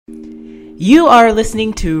You are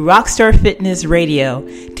listening to Rockstar Fitness Radio,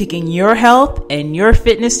 taking your health and your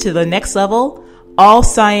fitness to the next level. All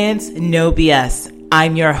science, no BS.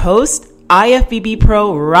 I'm your host, IFBB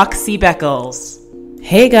Pro Roxy Beckles.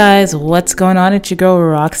 Hey guys, what's going on? It's your girl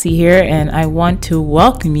Roxy here, and I want to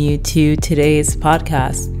welcome you to today's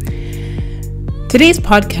podcast. Today's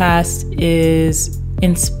podcast is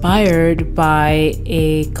inspired by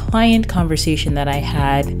a client conversation that I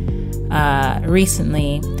had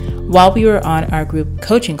recently while we were on our group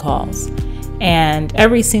coaching calls. And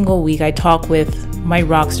every single week I talk with my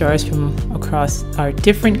rock stars from across our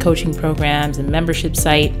different coaching programs and membership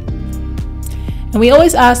site. And we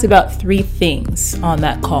always ask about three things on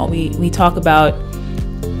that call. We talk about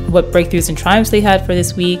what breakthroughs and triumphs they had for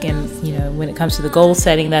this week, and when it comes to the goal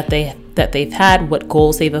setting that they've had, what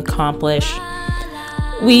goals they've accomplished.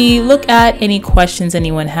 We look at any questions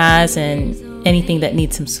anyone has and anything that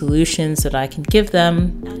needs some solutions that I can give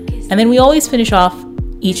them. And then we always finish off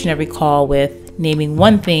each and every call with naming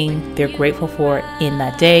one thing they're grateful for in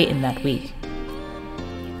that day, in that week.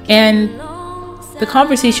 And the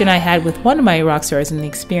conversation I had with one of my rock stars and the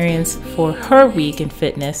experience for her week in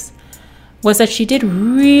fitness was that she did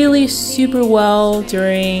really super well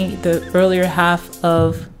during the earlier half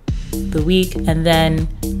of the week. And then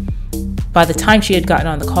by the time she had gotten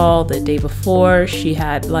on the call the day before, she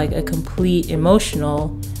had like a complete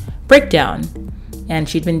emotional breakdown. And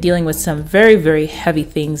she'd been dealing with some very, very heavy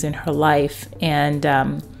things in her life. And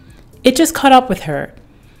it just caught up with her.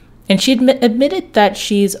 And she admitted that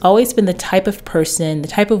she's always been the type of person, the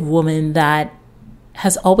type of woman that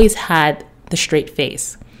has always had the straight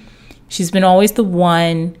face. She's been always the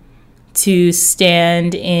one to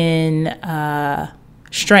stand in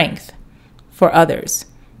strength for others.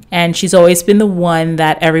 And she's always been the one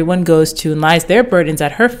that everyone goes to and lies their burdens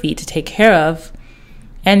at her feet to take care of.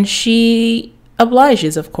 And she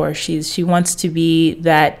obliges, of course. She wants to be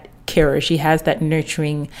that carer. She has that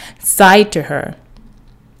nurturing side to her.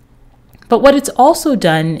 But what it's also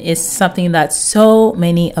done is something that so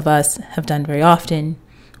many of us have done very often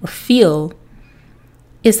or feel,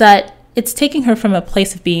 is that it's taking her from a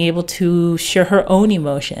place of being able to share her own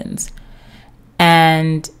emotions.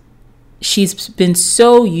 And she's been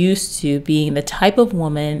so used to being the type of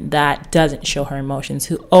woman that doesn't show her emotions,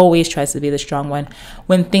 who always tries to be the strong one.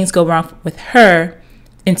 When things go wrong with her,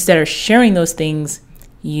 instead of sharing those things,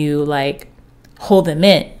 you hold them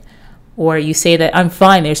in. Or you say that I'm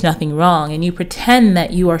fine, there's nothing wrong. And you pretend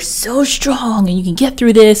that you are so strong and you can get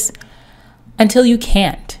through this until you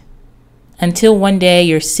can't. Until one day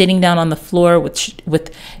you're sitting down on the floor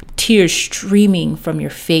with tears streaming from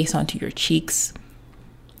your face onto your cheeks.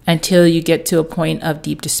 Until you get to a point of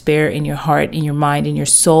deep despair in your heart, in your mind, in your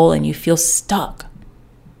soul, and you feel stuck.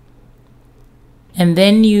 And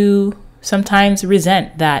then you sometimes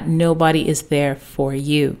resent that nobody is there for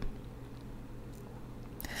you.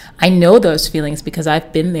 I know those feelings because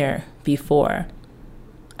I've been there before.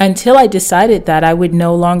 Until I decided that I would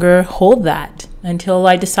no longer hold that. Until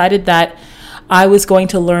I decided that I was going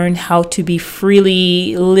to learn how to be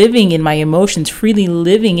freely living in my emotions, freely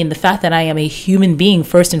living in the fact that I am a human being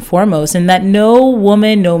first and foremost, and that no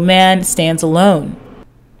woman, no man stands alone.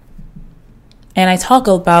 And I talk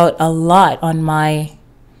about a lot on my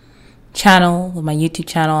channel, on my YouTube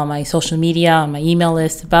channel, on my social media, on my email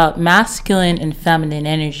list about masculine and feminine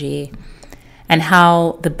energy and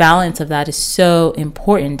how the balance of that is so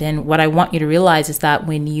important. And what I want you to realize is that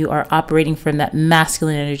when you are operating from that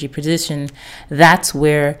masculine energy position, that's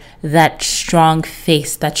where that strong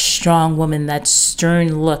face, that strong woman, that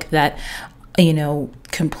stern look, that,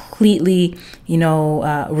 completely,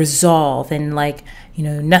 resolve and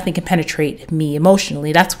nothing can penetrate me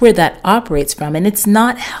emotionally. That's where that operates from. And it's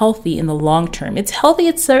not healthy in the long term. It's healthy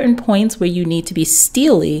at certain points where you need to be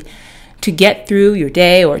steely to get through your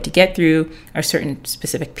day or to get through a certain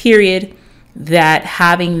specific period, that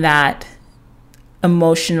having that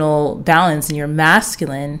emotional balance in your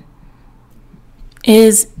masculine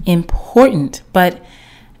is important. But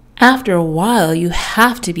after a while, you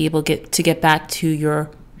have to be able to get back to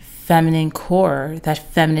your feminine core,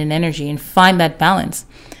 that feminine energy, and find that balance,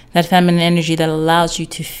 that feminine energy that allows you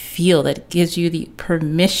to feel, that gives you the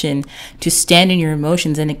permission to stand in your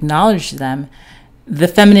emotions and acknowledge them, the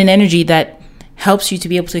feminine energy that helps you to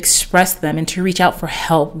be able to express them and to reach out for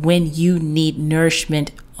help when you need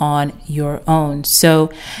nourishment on your own. So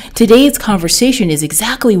today's conversation is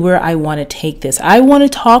exactly where I want to take this. I want to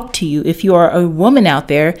talk to you if you are a woman out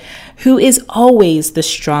there who is always the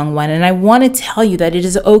strong one. And I want to tell you that it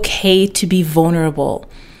is okay to be vulnerable,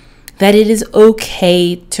 that it is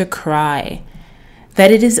okay to cry, that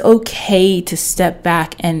it is okay to step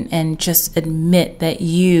back and just admit that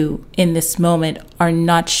you in this moment are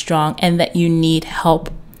not strong and that you need help.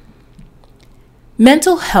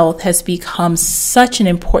 Mental health has become such an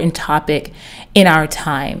important topic in our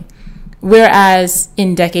time, whereas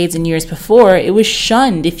in decades and years before, it was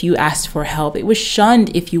shunned if you asked for help. It was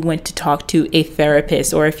shunned if you went to talk to a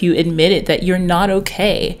therapist or if you admitted that you're not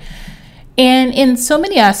okay. And in so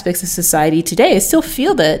many aspects of society today, I still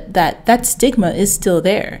feel that stigma is still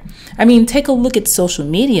there. I mean, take a look at social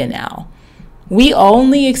media now. We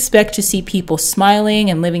only expect to see people smiling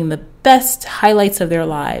and living the best highlights of their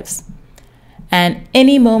lives. And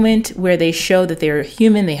any moment where they show that they're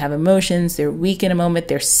human, they have emotions, they're weak in a moment,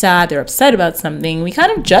 they're sad, they're upset about something, we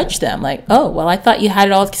kind of judge them like, oh, well, I thought you had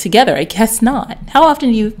it all together. I guess not. How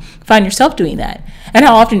often do you find yourself doing that? And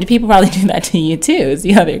how often do people probably do that to you too, is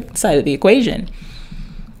the other side of the equation.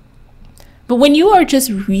 But when you are just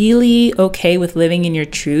really okay with living in your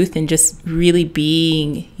truth and just really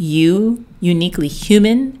being you, uniquely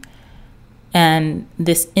human, and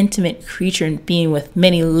this intimate creature and being with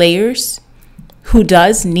many layers, who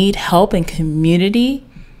does need help and community,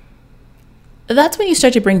 that's when you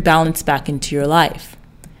start to bring balance back into your life.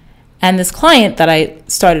 And this client that I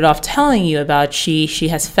started off telling you about, she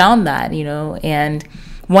has found that, and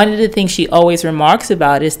one of the things she always remarks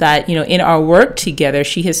about is that, in our work together,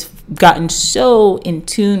 she has gotten so in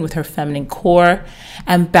tune with her feminine core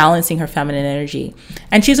and balancing her feminine energy.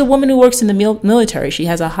 And she's a woman who works in the military. She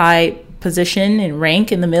has a high position and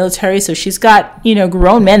rank in the military, so she's got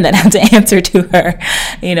grown men that have to answer to her,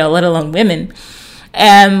 let alone women.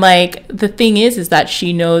 And like the thing is that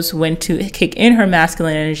she knows when to kick in her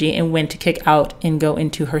masculine energy and when to kick out and go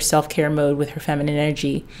into her self-care mode with her feminine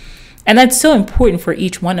energy. And that's so important for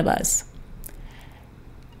each one of us.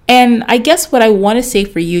 And I guess what I want to say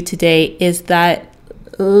for you today is that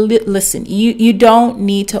listen, you don't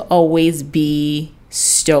need to always be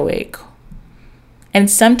stoic. And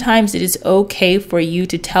sometimes it is okay for you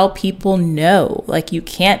to tell people no, like you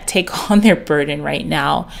can't take on their burden right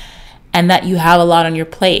now and that you have a lot on your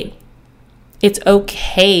plate. It's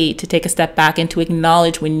okay to take a step back and to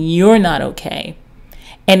acknowledge when you're not okay.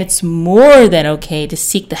 And it's more than okay to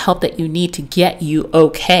seek the help that you need to get you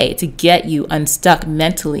okay, to get you unstuck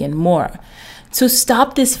mentally and more. So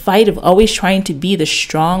stop this fight of always trying to be the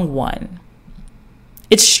strong one.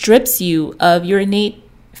 It strips you of your innate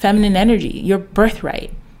feminine energy, your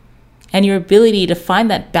birthright, and your ability to find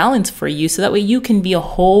that balance for you so that way you can be a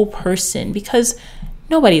whole person, because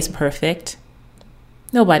nobody is perfect.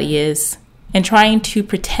 Nobody is. And trying to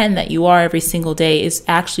pretend that you are every single day is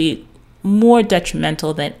actually more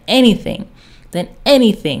detrimental than anything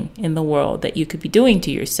in the world that you could be doing to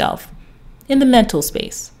yourself in the mental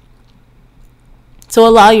space. So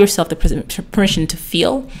allow yourself the permission to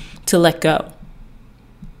feel, to let go.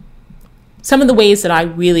 Some of the ways that I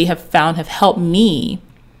really have found have helped me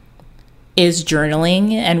is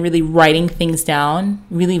journaling and really writing things down,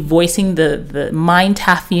 really voicing the mind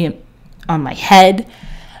taffy on my head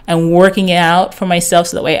and working it out for myself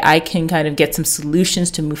so that way I can kind of get some solutions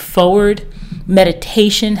to move forward.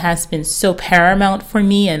 Meditation has been so paramount for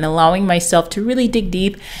me, and allowing myself to really dig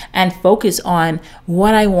deep and focus on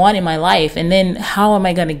what I want in my life, and then how am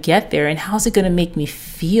I going to get there and how's it going to make me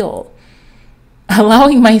feel.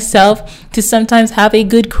 Allowing myself to sometimes have a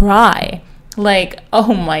good cry. Like,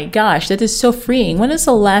 oh my gosh, that is so freeing. When is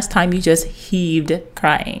the last time you just heaved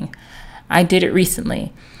crying? I did it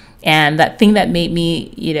recently. And that thing that made me,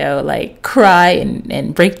 cry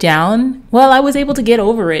and break down, well, I was able to get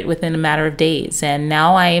over it within a matter of days. And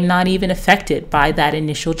now I am not even affected by that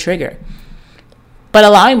initial trigger. But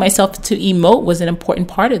allowing myself to emote was an important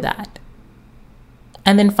part of that.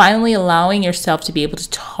 And then finally allowing yourself to be able to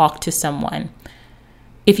talk to someone.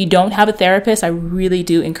 If you don't have a therapist, I really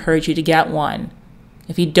do encourage you to get one.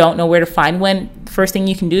 If you don't know where to find one, first thing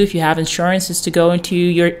you can do if you have insurance is to go into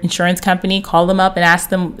your insurance company, call them up and ask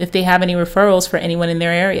them if they have any referrals for anyone in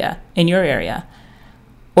their area, in your area.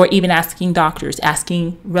 Or even asking doctors,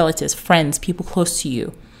 asking relatives, friends, people close to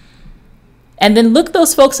you. And then look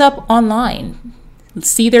those folks up online.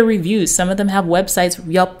 See their reviews. Some of them have websites,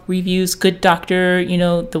 Yelp reviews, Good Doctor,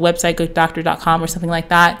 the website gooddoctor.com or something like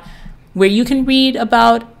that, where you can read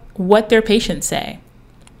about what their patients say.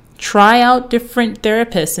 Try out different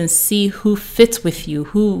therapists and see who fits with you,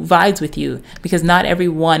 who vibes with you, because not every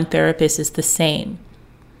one therapist is the same.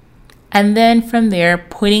 And then from there,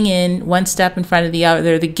 putting in one step in front of the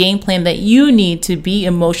other, the game plan that you need to be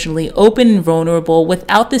emotionally open and vulnerable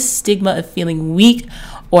without the stigma of feeling weak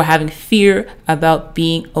or having fear about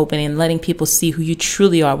being open and letting people see who you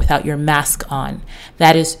truly are without your mask on.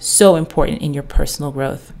 That is so important in your personal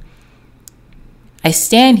growth. I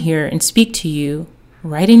stand here and speak to you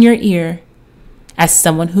right in your ear as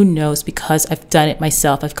someone who knows because I've done it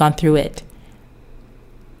myself. I've gone through it.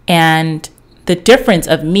 And the difference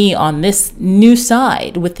of me on this new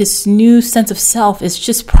side with this new sense of self is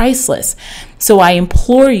just priceless. So I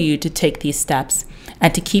implore you to take these steps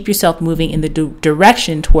and to keep yourself moving in the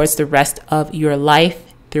direction towards the rest of your life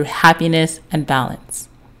through happiness and balance.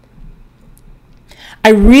 I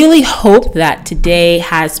really hope that today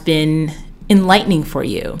has been enlightening for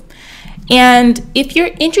you. And if you're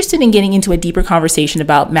interested in getting into a deeper conversation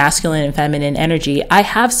about masculine and feminine energy, I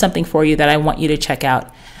have something for you that I want you to check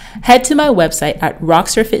out. Head to my website at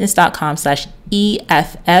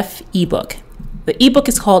rockstarfitness.com/EFF ebook. The ebook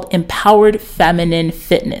is called Empowered Feminine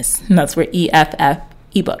Fitness. And that's where EFF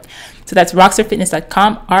ebook. So that's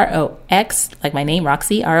rockstarfitness.com, ROX, like my name,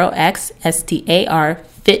 Roxy, ROXSTAR,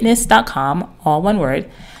 fitness.com, all one word,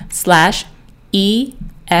 /EFF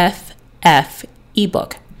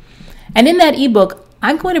ebook. And in that ebook,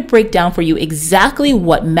 I'm going to break down for you exactly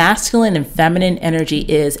what masculine and feminine energy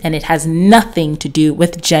is, and it has nothing to do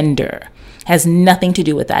with gender. It has nothing to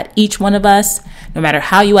do with that. Each one of us, no matter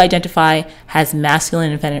how you identify, has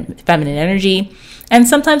masculine and feminine energy. And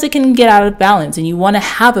sometimes it can get out of balance, and you want to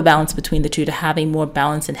have a balance between the two to have a more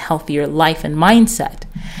balanced and healthier life and mindset.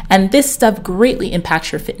 And this stuff greatly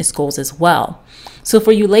impacts your fitness goals as well. So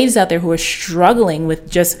for you ladies out there who are struggling with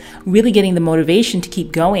just really getting the motivation to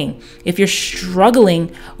keep going, if you're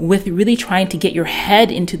struggling with really trying to get your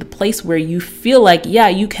head into the place where you feel like, yeah,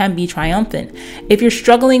 you can be triumphant. If you're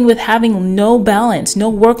struggling with having no balance, no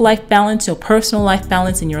work-life balance, no personal life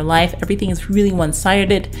balance in your life, everything is really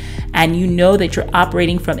one-sided, and you know that you're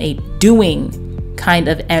operating from a doing kind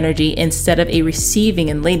of energy instead of a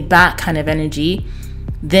receiving and laid back kind of energy,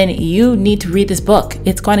 then you need to read this book.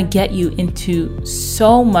 It's going to get you into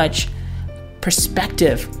so much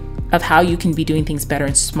perspective of how you can be doing things better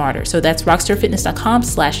and smarter. So that's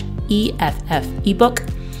rockstarfitness.com/EFF ebook.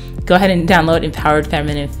 Go ahead and download Empowered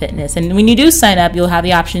Feminine Fitness. And when you do sign up, you'll have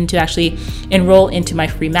the option to actually enroll into my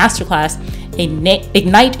free masterclass,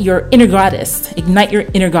 Ignite Your Inner Goddess. Ignite Your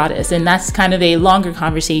Inner Goddess. And that's kind of a longer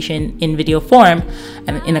conversation in video form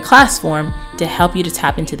and in a class form to help you to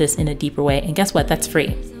tap into this in a deeper way. And guess what? That's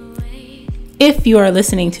free. If you are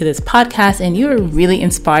listening to this podcast and you're really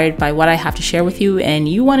inspired by what I have to share with you and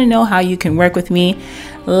you want to know how you can work with me,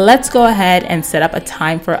 let's go ahead and set up a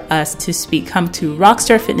time for us to speak. Come to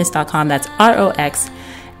rockstarfitness.com. That's ROXSTAR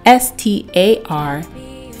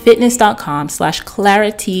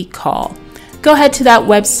fitness.com/clarity call. Go ahead to that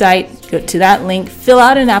website, go to that link, fill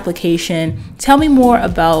out an application. Tell me more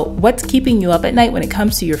about what's keeping you up at night when it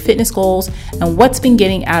comes to your fitness goals and what's been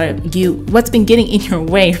getting in your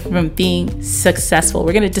way from being successful.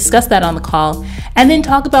 We're going to discuss that on the call and then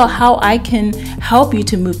talk about how I can help you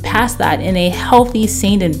to move past that in a healthy,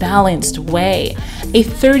 sane, and balanced way. A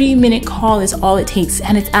 30-minute call is all it takes,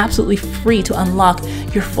 and it's absolutely free to unlock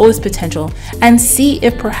your fullest potential and see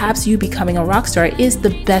if perhaps you becoming a rock star is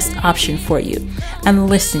the best option for you. And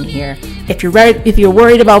listen here, if you're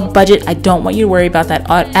worried about budget, I don't want you to worry about that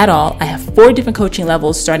at all. I have 4 different coaching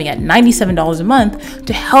levels starting at $97 a month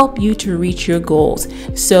to help you to reach your goals.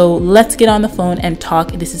 So let's get on the phone and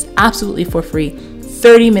talk. This is absolutely for free.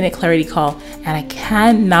 30-minute clarity call, and I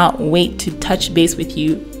cannot wait to touch base with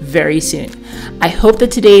you very soon. I hope that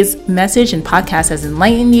today's message and podcast has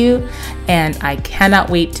enlightened you, and I cannot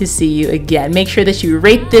wait to see you again. Make sure that you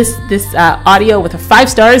rate this audio with 5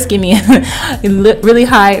 stars. Give me really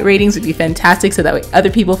high ratings would be fantastic, so that way other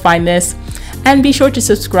people find this. And be sure to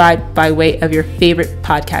subscribe by way of your favorite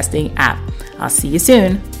podcasting app. I'll see you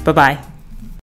soon. Bye-bye.